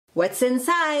What's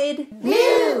inside?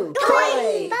 New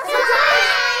toy!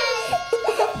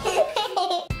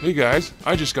 Hey guys,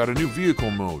 I just got a new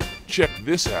vehicle mode. Check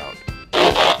this out.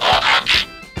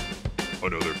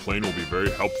 Another plane will be very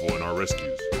helpful in our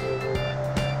rescues.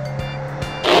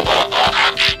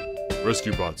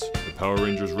 Rescue bots, the Power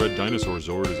Rangers Red Dinosaur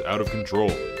Zord is out of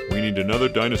control. We need another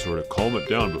dinosaur to calm it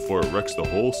down before it wrecks the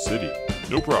whole city.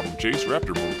 No problem, Chase.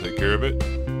 Raptor will take care of it.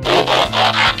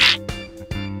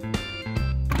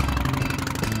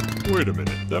 Wait a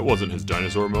minute, that wasn't his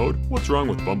dinosaur mode. What's wrong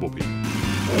with Bumblebee?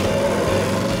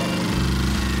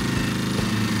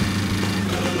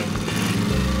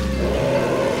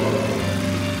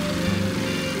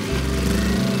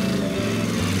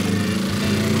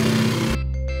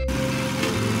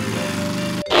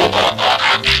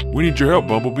 We need your help,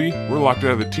 Bumblebee. We're locked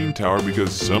out of the team tower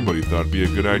because somebody thought it'd be a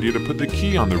good idea to put the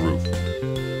key on the roof.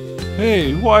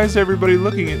 Hey, why is everybody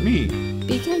looking at me?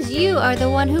 Because you are the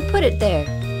one who put it there.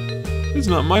 It's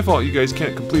not my fault you guys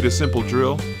can't complete a simple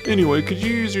drill. Anyway, could you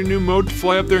use your new mode to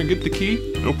fly up there and get the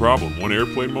key? No problem, one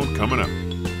airplane mode coming up.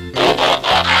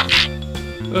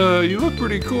 You look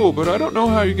pretty cool, but I don't know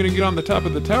how you're gonna get on the top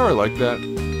of the tower like that.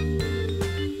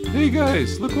 Hey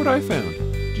guys, look what I found.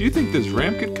 Do you think this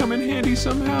ramp could come in handy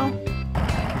somehow?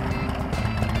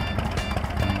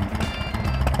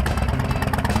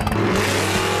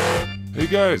 Hey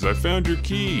guys, I found your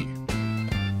key.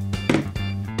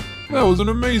 That was an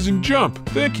amazing jump.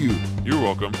 Thank you. You're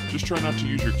welcome. Just try not to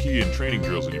use your key in training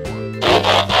drills anymore.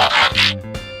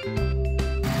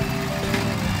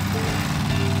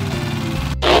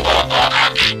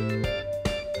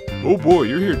 Oh boy,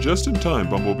 you're here just in time,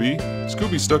 Bumblebee.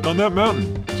 Scooby's stuck on that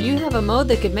mountain. Do you have a mode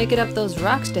that could make it up those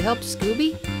rocks to help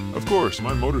Scooby? Of course,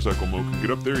 my motorcycle mode can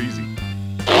get up there easy.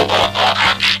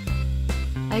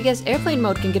 I guess airplane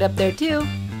mode can get up there too.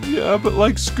 Yeah, but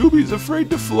like Scooby's afraid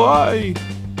to fly.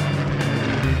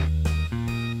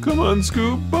 Come on,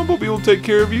 Scoob. Bumblebee will take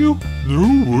care of you. No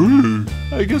way.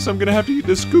 I guess I'm gonna have to eat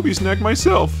this Scooby snack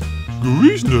myself.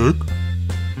 Scooby snack?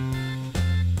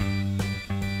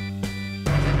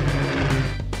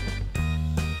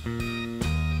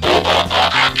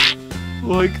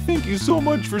 Like, thank you so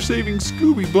much for saving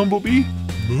Scooby, Bumblebee.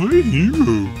 My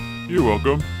hero. You're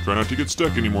welcome. Try not to get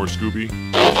stuck anymore, Scooby.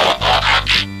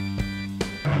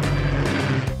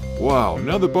 Wow,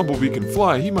 now that Bumblebee can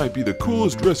fly, he might be the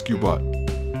coolest rescue bot.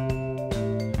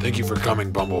 Thank you for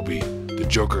coming, Bumblebee. The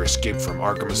Joker escaped from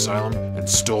Arkham Asylum and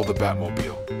stole the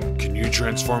Batmobile. Can you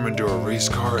transform into a race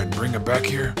car and bring him back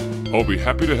here? I'll be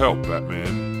happy to help,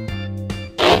 Batman.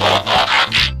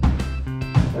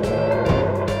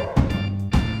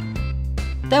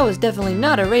 That was definitely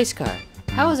not a race car.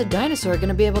 How is a dinosaur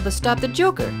gonna be able to stop the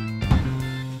Joker?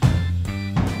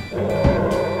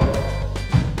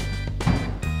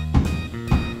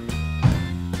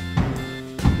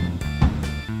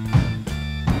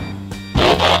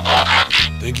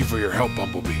 Thank you for your help,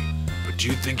 Bumblebee. But do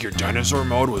you think your dinosaur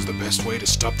mode was the best way to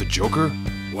stop the Joker?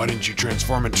 Why didn't you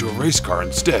transform into a race car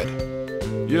instead?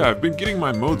 Yeah, I've been getting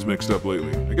my modes mixed up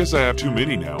lately. I guess I have too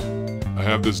many now. I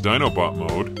have this Dinobot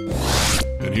mode.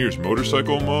 And here's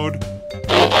motorcycle mode.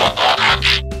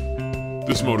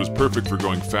 This mode is perfect for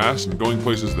going fast and going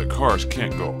places that cars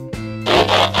can't go.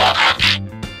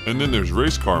 And then there's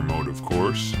race car mode, of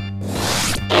course.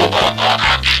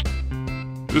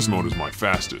 This mode is my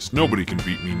fastest. Nobody can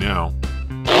beat me now.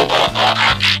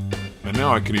 And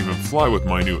now I can even fly with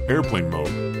my new airplane mode.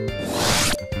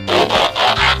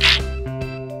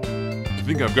 I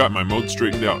think I've got my mode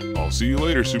straightened out. I'll see you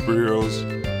later, superheroes.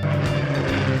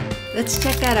 Let's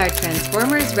check out our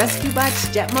Transformers Rescue Bots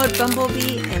Jet Mode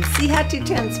Bumblebee and see how to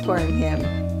transform him.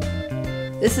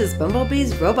 This is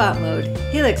Bumblebee's robot mode.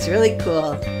 He looks really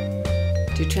cool.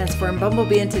 To transform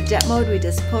Bumblebee into jet mode, we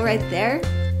just pull right there.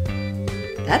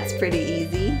 That's pretty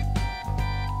easy.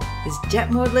 His jet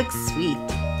mode looks sweet.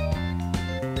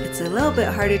 It's a little bit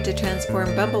harder to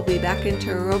transform Bumblebee back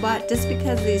into a robot just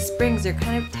because these springs are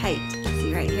kind of tight.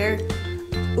 See right here?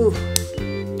 Ooh.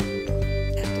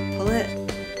 Have to pull it.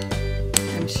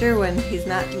 I'm sure when he's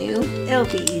not new, it'll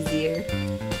be easier.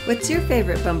 What's your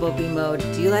favorite Bumblebee mode?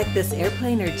 Do you like this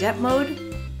airplane or jet mode?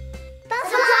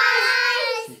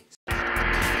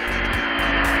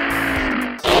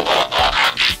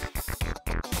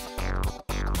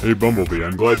 Hey Bumblebee,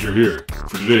 I'm glad you're here.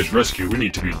 For today's rescue, we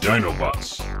need to be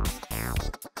Dinobots.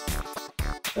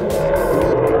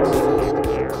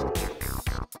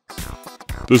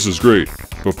 This is great,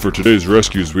 but for today's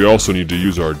rescues, we also need to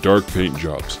use our dark paint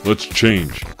jobs. Let's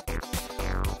change.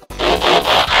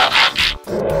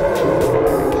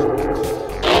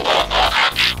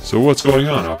 So what's going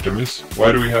on, Optimus?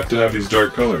 Why do we have to have these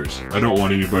dark colors? I don't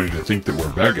want anybody to think that we're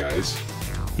bad guys.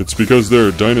 It's because there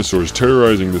are dinosaurs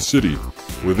terrorizing the city.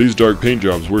 With these dark paint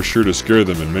jobs, we're sure to scare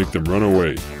them and make them run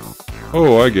away.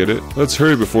 Oh, I get it. Let's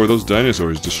hurry before those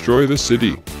dinosaurs destroy the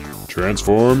city.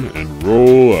 Transform and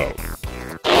roll out.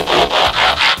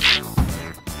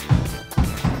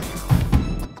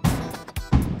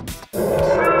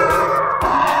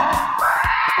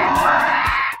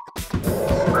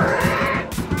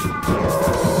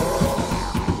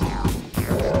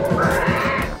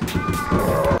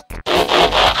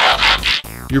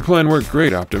 Your plan worked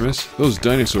great, Optimus. Those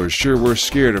dinosaurs sure were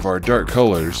scared of our dark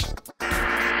colors.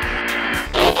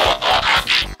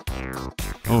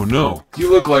 Oh no,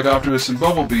 you look like Optimus and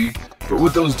Bumblebee, but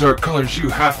with those dark colors you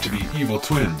have to be evil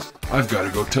twins. I've got to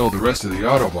go tell the rest of the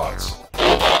Autobots.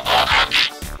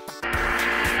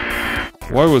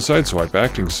 Why was Sideswipe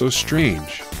acting so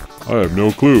strange? I have no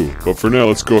clue, but for now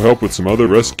let's go help with some other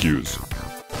rescues.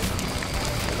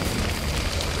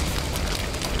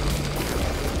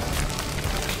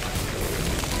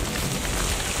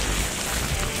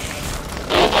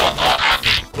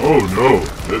 Oh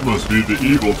no, it must be the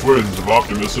evil twins of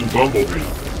Optimus and Bumblebee.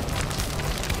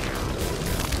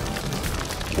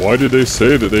 Why did they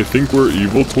say that they think we're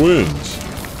evil twins?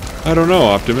 I don't know,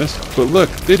 Optimus, but look,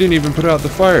 they didn't even put out the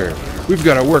fire. We've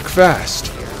got to work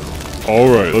fast.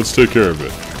 Alright, let's take care of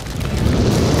it.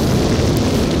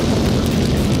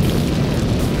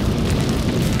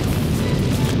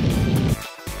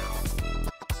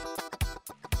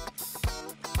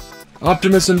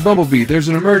 Optimus and Bumblebee, there's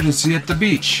an emergency at the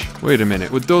beach. Wait a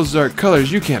minute, with those dark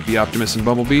colors, you can't be Optimus and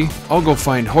Bumblebee. I'll go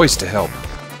find Hoist to help.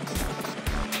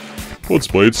 What's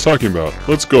Blades talking about?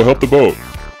 Let's go help the boat.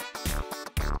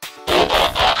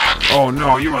 Oh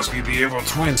no, you must be the evil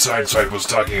twin Sideswipe was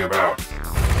talking about.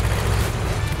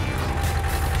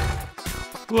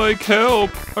 Like help!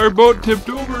 Our boat tipped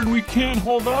over and we can't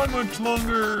hold on much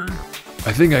longer.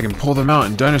 I think I can pull them out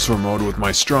in dinosaur mode with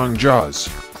my strong jaws.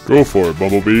 Go for it,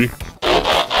 Bumblebee.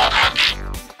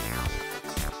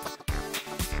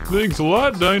 Thanks a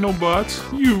lot, Dinobots.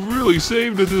 You really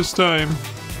saved it this time.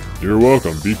 You're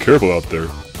welcome. Be careful out there.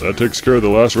 That takes care of the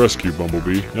last rescue,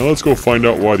 Bumblebee. Now let's go find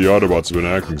out why the Autobots have been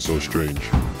acting so strange.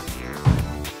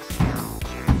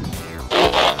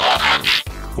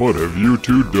 What have you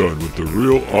two done with the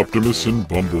real Optimus and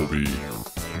Bumblebee?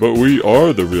 But we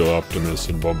are the real Optimus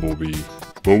and Bumblebee.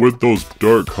 But with those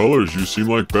dark colors, you seem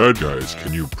like bad guys.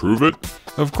 Can you prove it?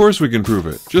 Of course we can prove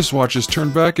it. Just watch us turn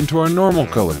back into our normal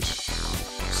colors.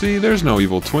 See, there's no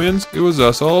evil twins. It was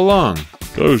us all along.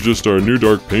 That was just our new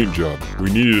dark paint job.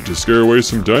 We needed it to scare away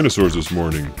some dinosaurs this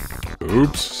morning.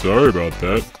 Oops, sorry about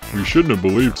that. We shouldn't have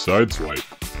believed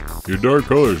Sideswipe. Your dark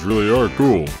colors really are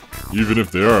cool, even if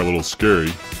they are a little scary.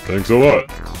 Thanks a lot,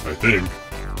 I think.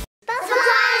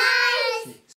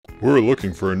 We're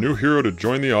looking for a new hero to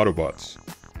join the Autobots.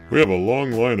 We have a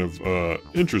long line of,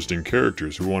 interesting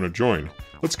characters who want to join.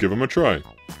 Let's give them a try.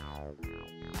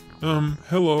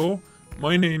 Hello.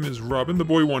 My name is Robin the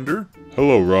Boy Wonder.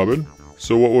 Hello, Robin.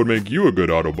 So what would make you a good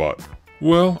Autobot?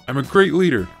 Well, I'm a great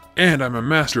leader, and I'm a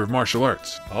master of martial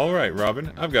arts. Alright,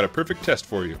 Robin, I've got a perfect test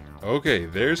for you. Okay,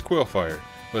 there's Quillfire.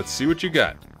 Let's see what you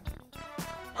got.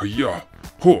 Hi-ya!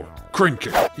 Ho! Crane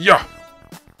kick! Ya!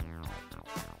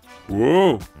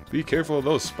 Whoa! Be careful of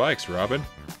those spikes, Robin.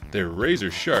 They're razor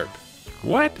sharp.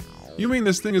 What? You mean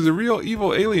this thing is a real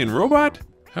evil alien robot?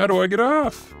 How do I get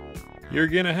off? You're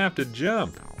gonna have to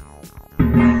jump.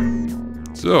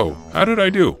 So, how did I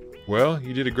do? Well,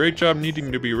 you did a great job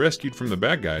needing to be rescued from the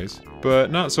bad guys, but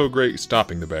not so great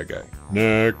stopping the bad guy.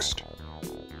 Next.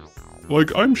 Like,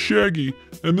 I'm Shaggy,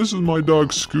 and this is my dog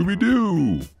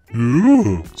Scooby-Doo.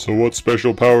 Ooh. So what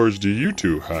special powers do you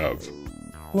two have?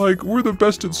 Like, we're the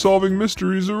best at solving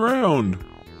mysteries around.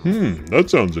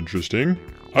 That sounds interesting.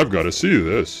 I've got to see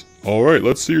this. Alright,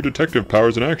 let's see your detective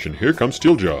powers in action. Here comes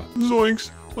Steeljaw.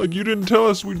 Zoinks! Like you didn't tell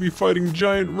us we'd be fighting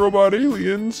giant robot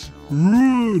aliens.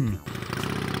 Run!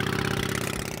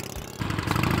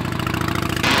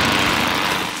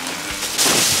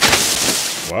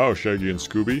 Wow, Shaggy and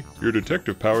Scooby, your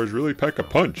detective powers really pack a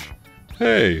punch.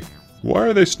 Hey, why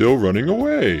are they still running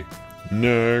away?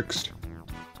 Next.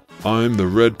 I'm the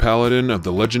Red Paladin of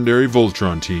the legendary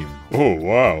Voltron team. Oh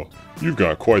wow, you've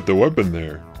got quite the weapon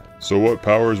there. So what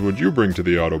powers would you bring to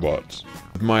the Autobots?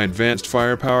 With my advanced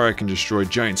firepower, I can destroy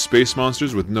giant space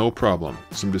monsters with no problem.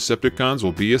 Some Decepticons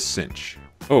will be a cinch.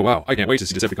 Oh wow, I can't wait to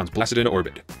see Decepticons blasted into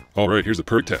orbit. Alright, here's the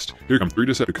perfect test. Here come 3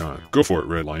 Decepticons. Go for it,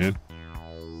 Red Lion.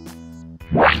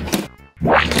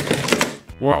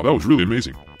 Wow, that was really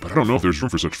amazing. But I don't know if there's room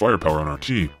for such firepower on our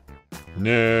team.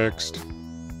 Next.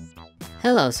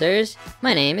 Hello, sirs.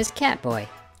 My name is Catboy.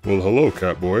 Well, hello,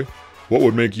 Catboy. What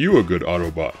would make you a good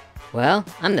Autobot? Well,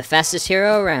 I'm the fastest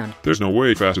hero around. There's no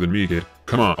way faster than me, kid.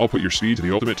 Come on, I'll put your speed to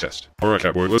the ultimate test. Alright,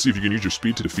 Catboy, let's see if you can use your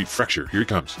speed to defeat Fracture. Here he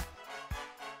comes.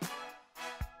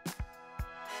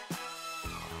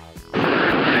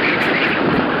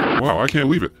 Wow, I can't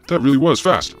believe it. That really was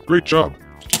fast. Great job.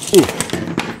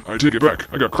 Oh, I take it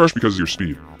back. I got crushed because of your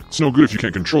speed. It's no good if you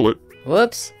can't control it.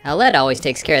 Whoops, Owlette always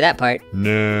takes care of that part.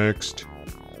 Next.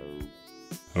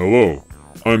 Hello,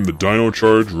 I'm the Dino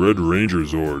Charge Red Ranger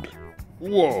Zord.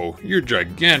 Whoa, you're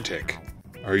gigantic.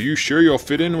 Are you sure you'll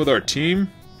fit in with our team?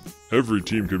 Every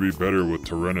team could be better with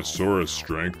Tyrannosaurus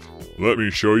strength. Let me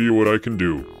show you what I can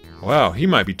do. Wow, he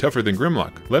might be tougher than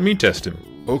Grimlock. Let me test him.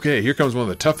 Okay, here comes one of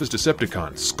the toughest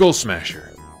Decepticons, Skull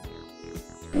Smasher.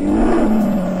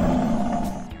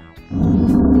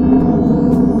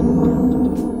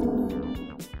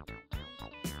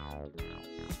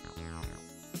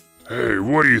 Hey,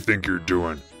 what do you think you're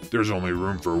doing? There's only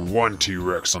room for one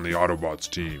T-Rex on the Autobots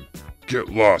team. Get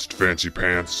lost, fancy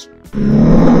pants.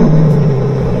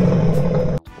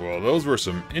 Well, those were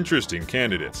some interesting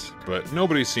candidates, but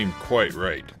nobody seemed quite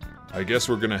right. I guess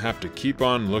we're gonna have to keep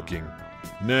on looking.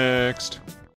 Next.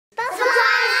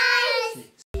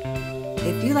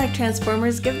 If you like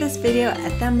Transformers, give this video a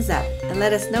thumbs up and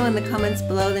let us know in the comments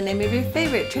below the name of your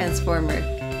favorite Transformer.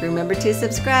 Remember to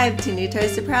subscribe to New Toy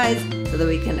Surprise so that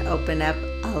we can open up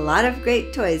a lot of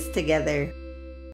great toys together.